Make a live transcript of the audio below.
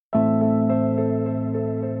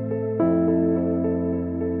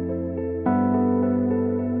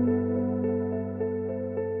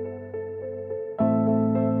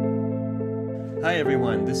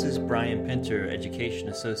everyone. This is Brian Pinter, Education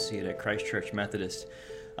Associate at Christ Church Methodist.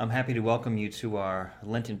 I'm happy to welcome you to our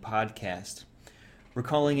Lenten podcast. We're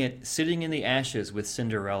calling it Sitting in the Ashes with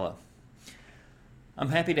Cinderella. I'm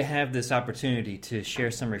happy to have this opportunity to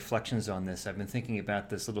share some reflections on this. I've been thinking about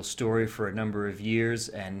this little story for a number of years,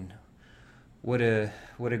 and what a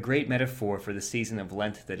great metaphor for the season of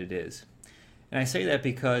Lent that it is. And I say that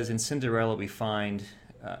because in Cinderella we find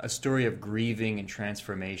a story of grieving and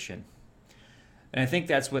transformation. And I think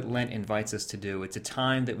that's what Lent invites us to do. It's a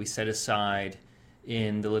time that we set aside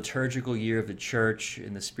in the liturgical year of the church,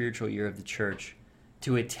 in the spiritual year of the church,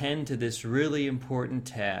 to attend to this really important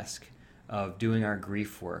task of doing our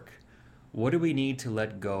grief work. What do we need to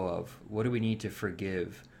let go of? What do we need to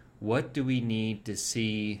forgive? What do we need to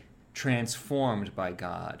see transformed by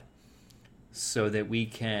God so that we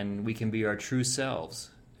can be our true selves,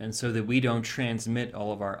 and so that we don't transmit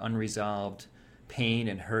all of our unresolved pain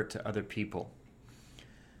and hurt to other people?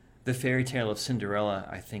 The fairy tale of Cinderella,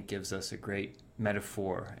 I think, gives us a great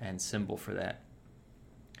metaphor and symbol for that.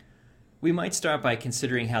 We might start by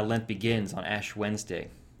considering how Lent begins on Ash Wednesday.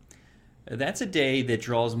 That's a day that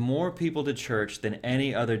draws more people to church than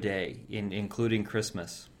any other day, including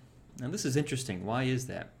Christmas. Now, this is interesting. Why is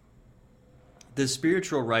that? The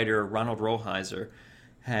spiritual writer Ronald Rolheiser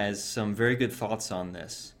has some very good thoughts on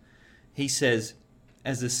this. He says,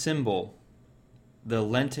 as a symbol, the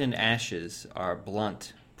Lenten ashes are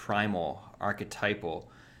blunt, primal, archetypal,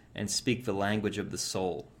 and speak the language of the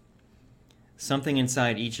soul. Something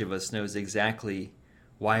inside each of us knows exactly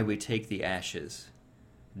why we take the ashes.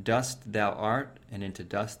 Dust thou art, and into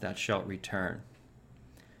dust thou shalt return.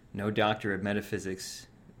 No doctor of metaphysics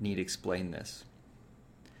need explain this.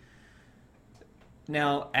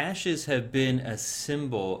 Now, ashes have been a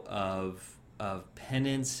symbol of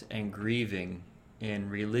penance and grieving in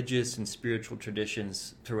religious and spiritual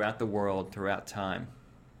traditions throughout the world, throughout time.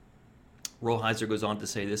 Rolheiser goes on to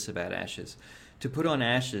say this about ashes. To put on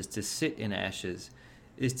ashes, to sit in ashes,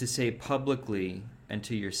 is to say publicly and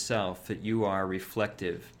to yourself that you are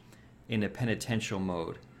reflective in a penitential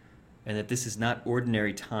mode, and that this is not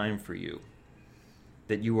ordinary time for you,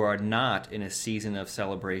 that you are not in a season of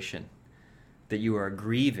celebration, that you are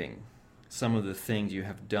grieving some of the things you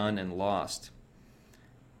have done and lost,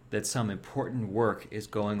 that some important work is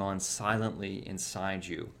going on silently inside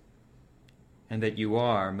you, and that you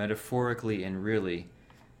are, metaphorically and really,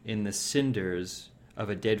 in the cinders of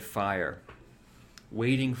a dead fire,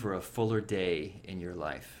 waiting for a fuller day in your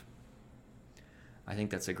life. I think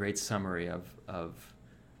that's a great summary of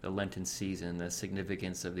the Lenten season, the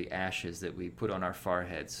significance of the ashes that we put on our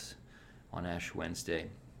foreheads on Ash Wednesday.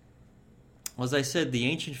 Well, as I said, the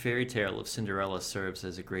ancient fairy tale of Cinderella serves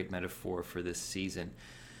as a great metaphor for this season.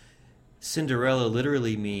 Cinderella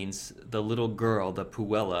literally means the little girl, the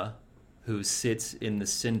puella, who sits in the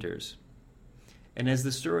cinders. And as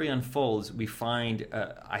the story unfolds, we find,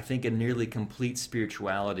 I think, a nearly complete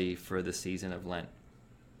spirituality for the season of Lent.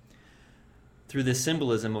 Through the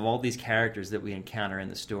symbolism of all these characters that we encounter in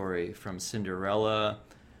the story, from Cinderella,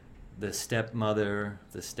 the stepmother,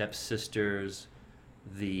 the stepsisters,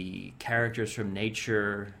 the characters from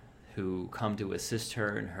nature who come to assist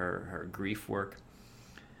her in her grief work,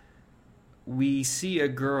 we see a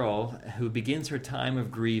girl who begins her time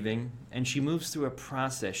of grieving, and she moves through a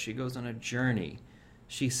process. She goes on a journey.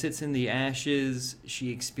 She sits in the ashes. She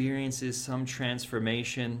experiences some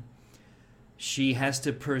transformation. She has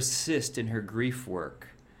to persist in her grief work.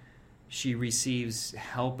 She receives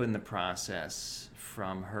help in the process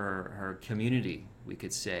from her community, we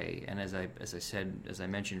could say, and as I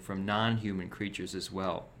mentioned, from non-human creatures as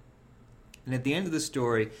well. And at the end of the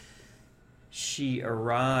story, she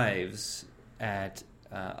arrives at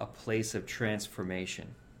a place of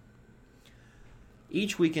transformation.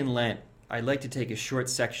 Each week in Lent, I'd like to take a short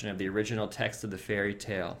section of the original text of the fairy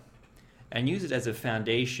tale and use it as a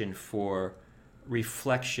foundation for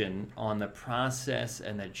reflection on the process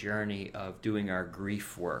and the journey of doing our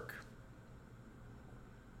grief work.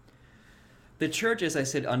 The church, as I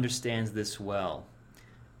said, understands this well.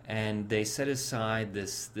 And they set aside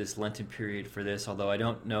this Lenten period for this, although I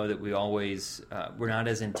don't know that we always, we're not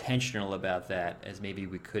as intentional about that as maybe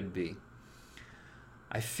we could be.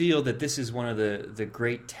 I feel that this is one of the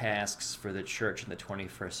great tasks for the church in the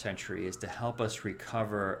 21st century, is to help us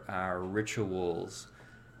recover our rituals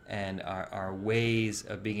and our ways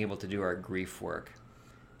of being able to do our grief work.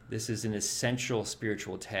 This is an essential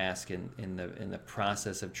spiritual task in the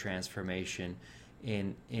process of transformation,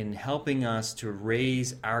 in helping us to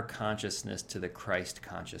raise our consciousness to the Christ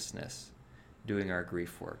consciousness, doing our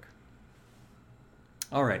grief work.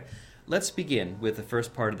 All right, let's begin with the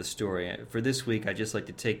first part of the story. For this week, I'd just like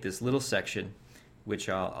to take this little section which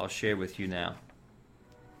I'll share with you now.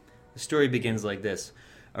 The story begins like this.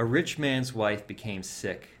 A rich man's wife became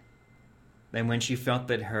sick. Then when she felt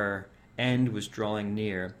that her end was drawing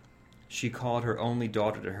near, she called her only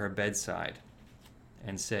daughter to her bedside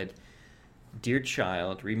and said, "Dear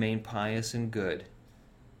child, remain pious and good,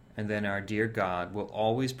 and then our dear God will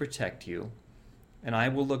always protect you, and I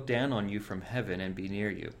will look down on you from heaven and be near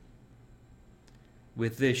you."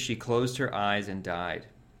 With this she closed her eyes and died.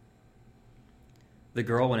 The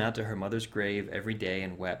girl went out to her mother's grave every day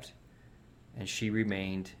and wept, and she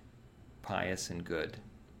remained pious and good.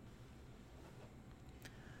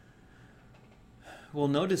 Well,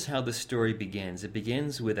 notice how the story begins. It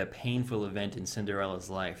begins with a painful event in Cinderella's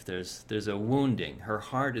life. There's a wounding. Her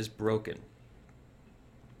heart is broken.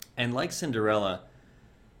 And like Cinderella,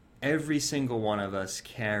 every single one of us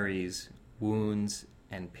carries wounds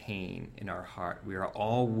and pain in our heart. We are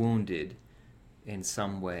all wounded in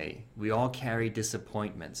some way. We all carry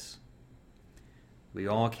disappointments. We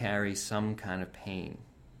all carry some kind of pain.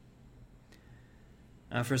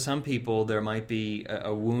 Now, for some people, there might be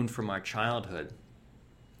a wound from our childhood.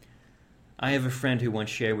 I have a friend who once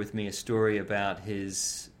shared with me a story about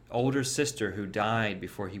his older sister who died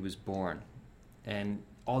before he was born. And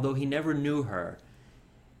although he never knew her,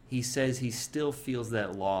 he says he still feels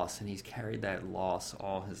that loss, and he's carried that loss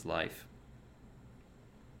all his life.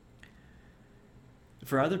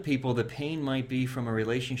 For other people, the pain might be from a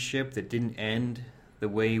relationship that didn't end the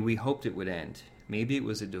way we hoped it would end. Maybe it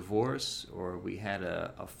was a divorce, or we had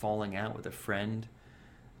a falling out with a friend,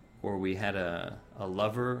 or we had a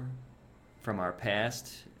lover from our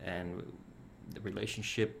past and the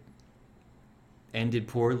relationship ended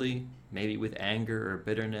poorly, maybe with anger or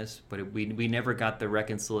bitterness, but we never got the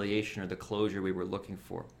reconciliation or the closure we were looking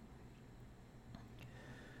for.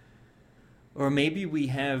 Or maybe we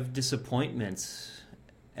have disappointments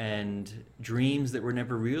and dreams that were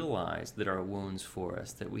never realized that are wounds for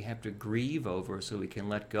us, that we have to grieve over so we can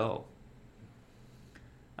let go.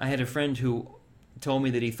 I had a friend who told me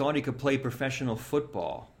that he thought he could play professional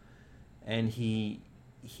football, and he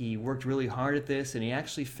worked really hard at this, and he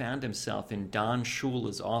actually found himself in Don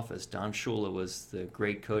Shula's office. Don Shula was the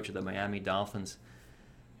great coach of the Miami Dolphins,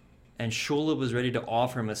 and Shula was ready to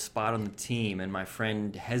offer him a spot on the team, and my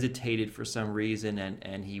friend hesitated for some reason,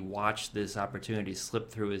 and he watched this opportunity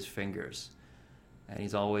slip through his fingers. And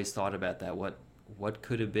he's always thought about that, what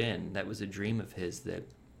could have been. That was a dream of his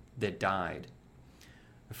that died.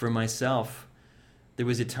 For myself, there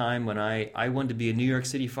was a time when I wanted to be a New York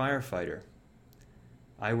City firefighter.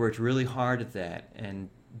 I worked really hard at that, and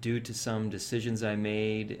due to some decisions I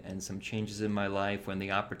made and some changes in my life, when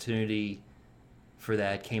the opportunity for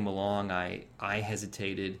that came along, I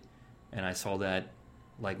hesitated, and I saw that,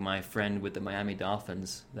 like my friend with the Miami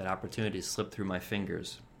Dolphins, that opportunity slipped through my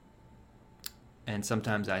fingers. And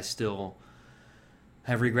sometimes I still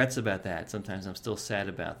have regrets about that. Sometimes I'm still sad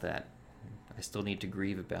about that. I still need to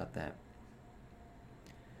grieve about that.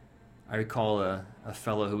 I recall a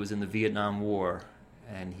fellow who was in the Vietnam War,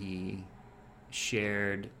 and he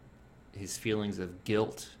shared his feelings of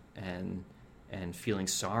guilt and feeling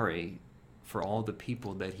sorry for all the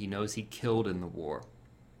people that he knows he killed in the war.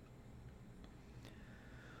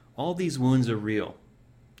 All these wounds are real.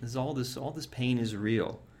 All this pain is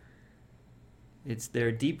real.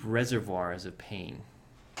 They're deep reservoirs of pain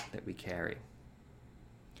that we carry.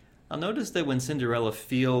 Now notice that when Cinderella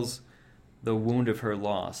feels the wound of her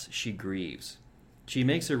loss, she grieves. She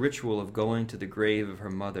makes a ritual of going to the grave of her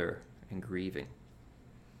mother and grieving.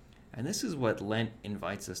 And this is what Lent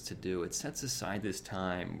invites us to do. It sets aside this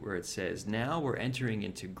time where it says, now we're entering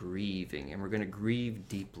into grieving, and we're going to grieve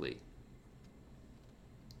deeply.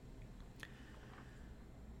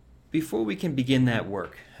 Before we can begin that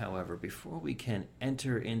work, however, before we can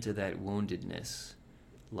enter into that woundedness,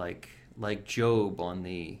 like Job on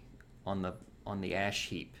the ash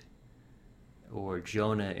heap, or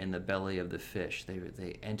Jonah in the belly of the fish,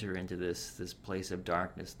 they enter into this place of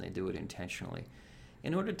darkness, and they do it intentionally.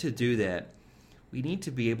 In order to do that, we need to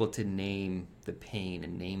be able to name the pain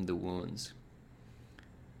and name the wounds.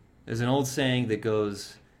 There's an old saying that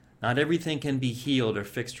goes, not everything can be healed or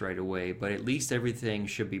fixed right away, but at least everything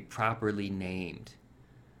should be properly named.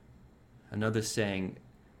 Another saying,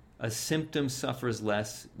 a symptom suffers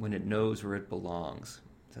less when it knows where it belongs.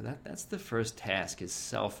 So that's the first task, is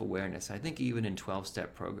self-awareness. I think even in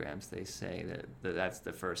 12-step programs they say that's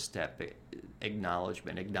the first step,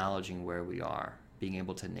 acknowledgement, acknowledging where we are, being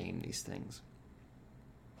able to name these things.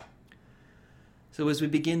 So as we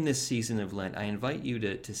begin this season of Lent, I invite you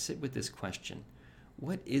to sit with this question.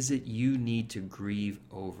 What is it you need to grieve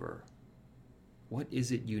over? What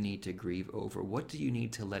is it you need to grieve over? What do you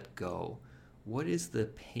need to let go? What is the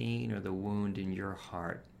pain or the wound in your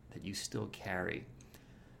heart that you still carry,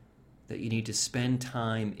 that you need to spend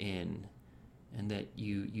time in, and that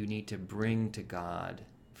you need to bring to God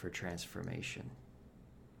for transformation?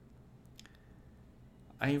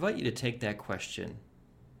 I invite you to take that question,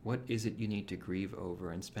 what is it you need to grieve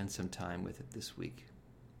over, and spend some time with it this week.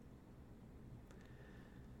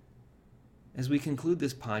 As we conclude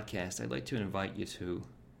this podcast, I'd like to invite you to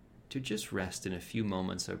just rest in a few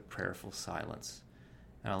moments of prayerful silence.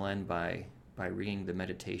 And I'll end by ringing the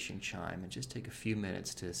meditation chime and just take a few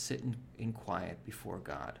minutes to sit in quiet before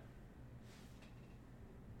God.